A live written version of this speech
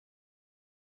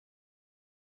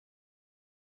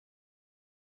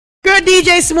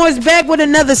DJ S'more's back with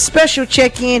another special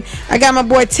check-in. I got my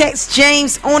boy Tex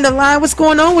James on the line. What's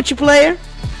going on with you, player?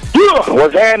 Yeah,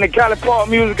 what's happening? Cali Park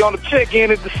music on the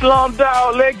check-in at the Slum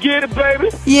Dog. Let's get it, baby.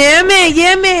 Yeah, man.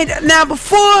 Yeah, man. Now,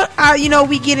 before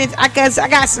we get into, I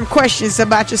got some questions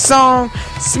about your song,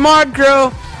 "Smart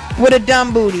Girl with a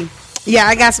Dumb Booty." Yeah,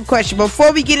 I got some questions.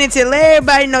 Before we get into it, let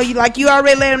everybody know you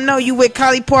already let them know you with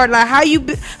Cali Park. Like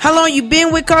how long you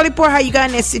been with Cali Park? How you got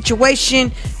in that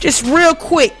situation? Just real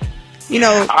quick,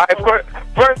 All right,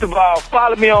 first of all,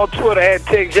 follow me on Twitter at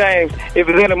Tex James. If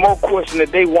there's any more questions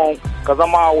that they want, because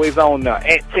I'm always on there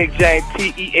at Tex James,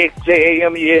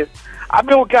 TexJames. I've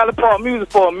been with Cali Park music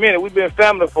for a minute. We've been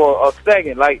family for a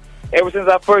second. Like ever since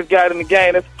I first got in the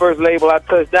game, that's the first label I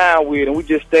touched down with, and we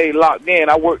just stayed locked in.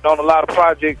 I worked on a lot of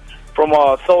projects. From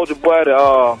Soulja Boy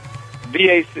to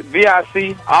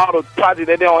VIC, all the projects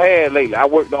that they don't have lately, I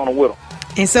worked on them with them.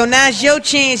 And so now it's your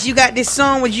chance. You got this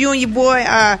song with you and your boy,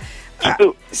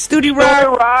 Studio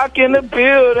Rock in the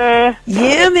building.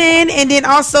 Yeah, man. And then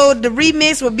also the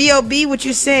remix with B.O.B., which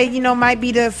you said, might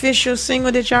be the official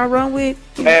single that y'all run with.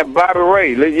 And Bobby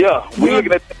Ray, yeah. We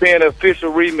looking at being the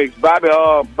official remix. Bobby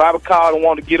called and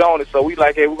wanted to get on it, so we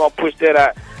like, hey, we're going to push that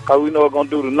out because we know it's going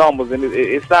to do the numbers, and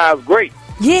it sounds great.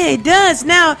 Yeah, it does.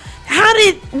 Now,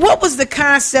 what was the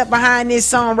concept behind this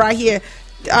song right here?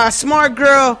 Smart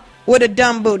Girl with a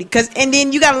Dumb Booty. And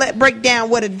then you got to break down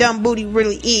what a dumb booty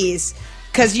really is.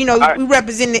 Because, we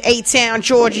represent the A-Town,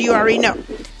 Georgia, you already know.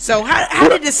 So how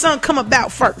did this song come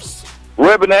about first?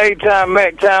 Repping the A-Town,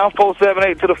 MacTown,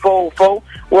 478 to the 404.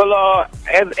 Well,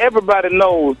 as everybody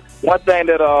knows, one thing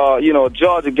that,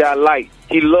 Georgia got like,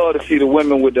 he loved to see the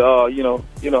women with the,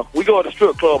 we go to the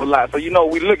strip club a lot, so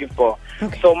we looking for.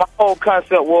 Okay. So my whole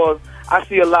concept was, I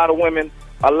see a lot of women,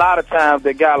 a lot of times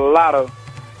they got a lot of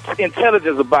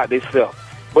intelligence about themselves,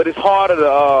 but it's harder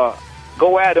to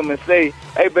go at them and say,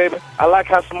 hey, baby, I like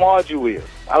how smart you is.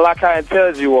 I like how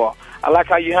intelligent you are. I like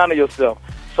how you handle yourself.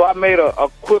 So I made a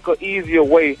quicker, easier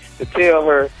way to tell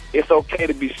her it's okay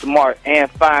to be smart and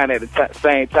fine at the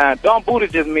same time. Dumb booty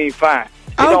just mean fine.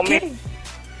 It don't mean.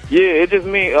 Yeah, it just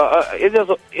means it's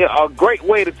just a great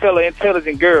way to tell an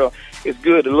intelligent girl it's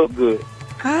good to look good.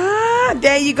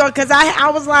 There you go. Because I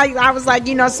was like,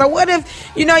 so what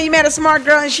if, you met a smart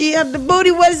girl and the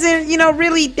booty wasn't,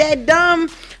 really that dumb,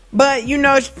 but,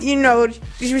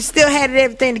 she still had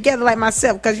everything together like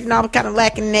myself because, I'm kind of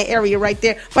lacking in that area right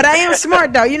there. But I am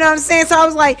smart, though. You know what I'm saying? So I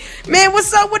was like, man,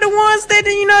 what's up with the ones that,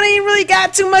 they ain't really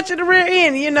got too much of the rear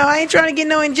end? I ain't trying to get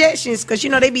no injections because,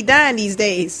 they be dying these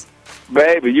days.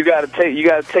 Baby, you gotta take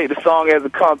the song as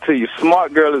it comes to you.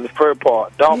 Smart girl is the first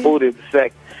part. Dumb booty is the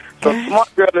second. So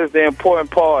smart girl is the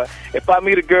important part. If I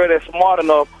meet a girl that's smart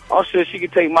enough, I'm sure she can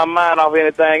take my mind off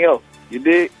anything else. You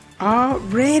dig?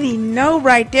 Already know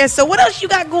right there. So what else you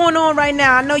got going on right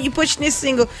now? I know you pushing this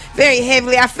single very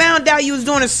heavily. I found out you was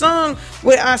doing a song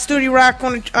with Studio Rock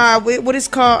on what it's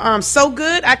called So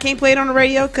Good. I can't play it on the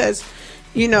radio because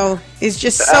it's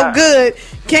just so good.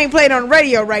 Can't play it on the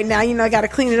radio right now. I got to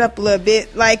clean it up a little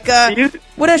bit. Like,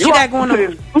 what else you got going on?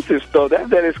 Exclusive stuff. That's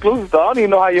that exclusive stuff. I don't even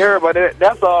know how you heard about that.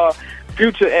 That's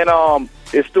Future and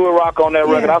it's Stuart Rock on that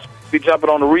record. I'll be jumping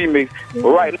on the remix. Yeah. But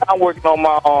right now I'm working on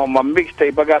my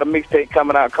mixtape. I got a mixtape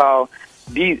coming out called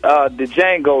the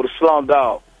Django, the Slum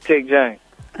Dog, Tex James.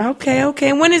 Okay.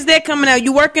 And when is that coming out?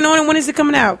 You working on it? When is it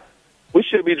coming out? We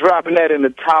should be dropping that in the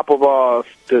top of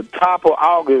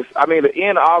August. I mean, the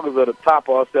end of August or the top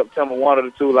of September, one of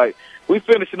the two. Like, we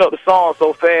finishing up the song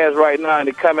so fast right now, and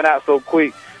they're coming out so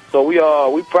quick. So we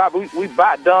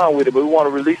about done with it, but we want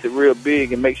to release it real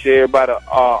big and make sure everybody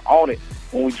on it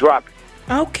when we drop it.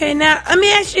 Okay, now let me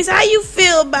ask you this: how you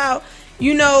feel about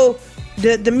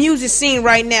the music scene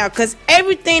right now? Because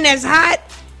everything that's hot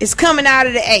is coming out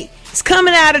of the A. It's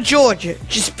coming out of Georgia,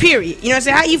 just period. You know what I'm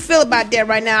saying? How you feel about that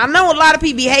right now? I know a lot of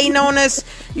people be hating on us,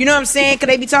 you know what I'm saying? Because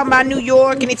they be talking about New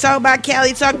York and they talk about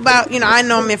Cali, talk about, I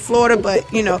know I'm in Florida, but,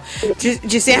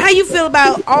 just saying, how you feel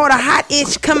about all the hot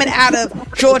itch coming out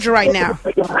of Georgia right now?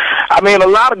 I mean, a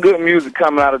lot of good music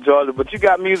coming out of Georgia, but you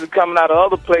got music coming out of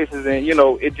other places, and,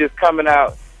 it just coming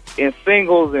out in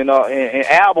singles and in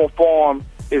album form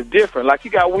is different. Like,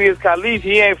 you got Wiz Khalifa,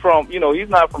 he ain't from, he's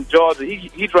not from Georgia.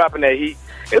 He dropping that heat.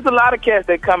 It's a lot of cats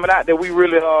that coming out that we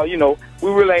really,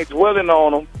 we really ain't dwelling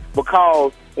on them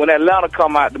because when Atlanta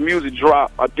come out, the music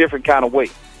drop a different kind of way.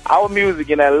 Our music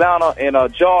in Atlanta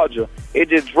and Georgia, it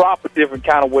just drop a different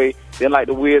kind of way than like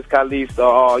the Wiz Khalifa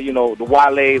or, the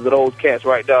Wale's or those cats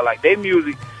right there. Like, their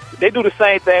music, they do the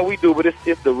same thing we do, but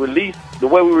it's the release, the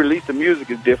way we release the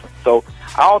music is different. So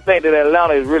I don't think that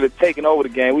Atlanta is really taking over the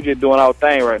game. We're just doing our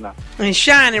thing right now. And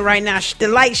shining right now. The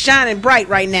light shining bright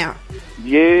right now.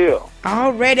 Yeah.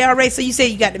 Already. So you said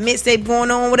you got the mixtape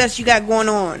going on. What else you got going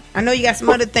on? I know you got some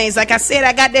other things. Like I said,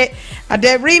 I got that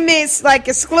remix like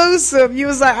exclusive. You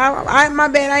was like, my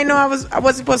bad. I know I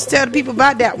wasn't supposed to tell the people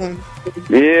about that one.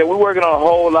 Yeah, we're working on a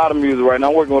whole lot of music right now.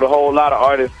 I'm working with a whole lot of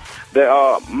artists.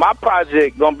 That my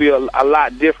project gonna be a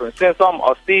lot different. Since I'm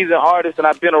a seasoned artist and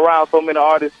I've been around so many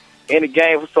artists in the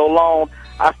game for so long,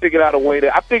 I figured out a way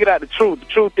I figured out the truth. The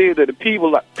truth is that the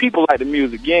people like the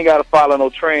music. You ain't gotta follow no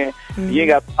trend. You ain't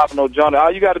gotta follow no genre.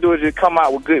 All you gotta do is just come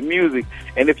out with good music.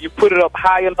 And if you put it up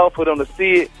high enough for them to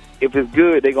see it, if it's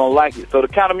good, they gonna like it. So the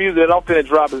kind of music that I'm finna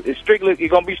drop is strictly.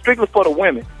 It's gonna be strictly for the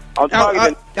women. I'm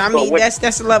targeting. I mean,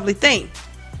 that's a lovely thing.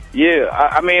 Yeah,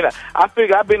 I mean, I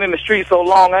figure I've been in the street so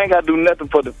long, I ain't got to do nothing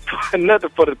for the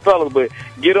fellas, but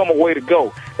get them a way to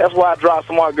go. That's why I dropped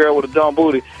Smart Girl with a Dumb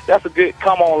Booty. That's a good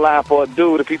come-on line for a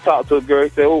dude if he talk to a girl. He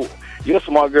say, oh, you're a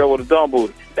smart girl with a dumb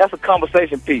booty. That's a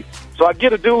conversation piece. So I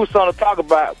get a dude something to talk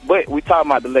about, but we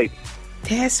talking about the lady.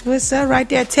 That's what's up right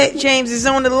there. Tex James is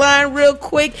on the line real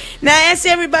quick. Now, ask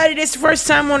everybody this first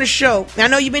time on the show. I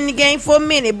know you've been in the game for a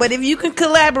minute, but if you can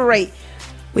collaborate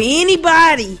with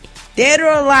anybody, dead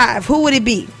or alive, who would it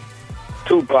be?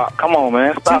 Tupac. Come on,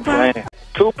 man. Stop playing.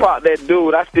 Tupac, that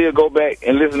dude, I still go back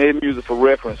and listen to his music for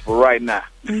reference for right now.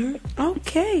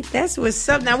 Okay, that's what's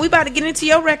up. Now, we about to get into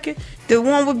your record. The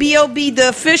one with B.O.B., the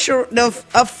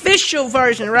official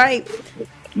version, right?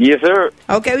 Yes, sir.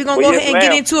 Okay, we're going to go ahead and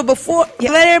get into it. Before,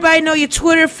 let everybody know your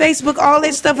Twitter, Facebook, all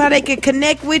that stuff, how they can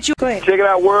connect with you. Go ahead. Check it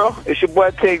out, world. It's your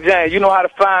boy, Tex James. You know how to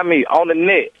find me on the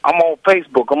net. I'm on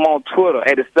Facebook. I'm on Twitter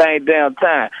at the same damn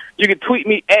time. You can tweet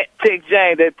me at Tex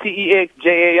James. That's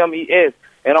TexJames.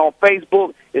 And on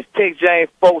Facebook, it's Tex James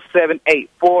 478.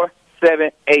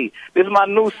 This is my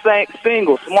new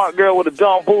single, Smart Girl with a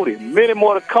Dumb Booty. Many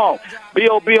more to come.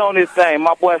 B.O.B. on this thing.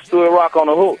 My boy Stuart Rock on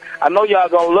the hook. I know y'all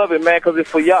gonna love it, man, because it's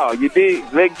for y'all. You dig?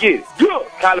 Let's get it. Yeah.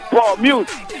 California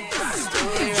music.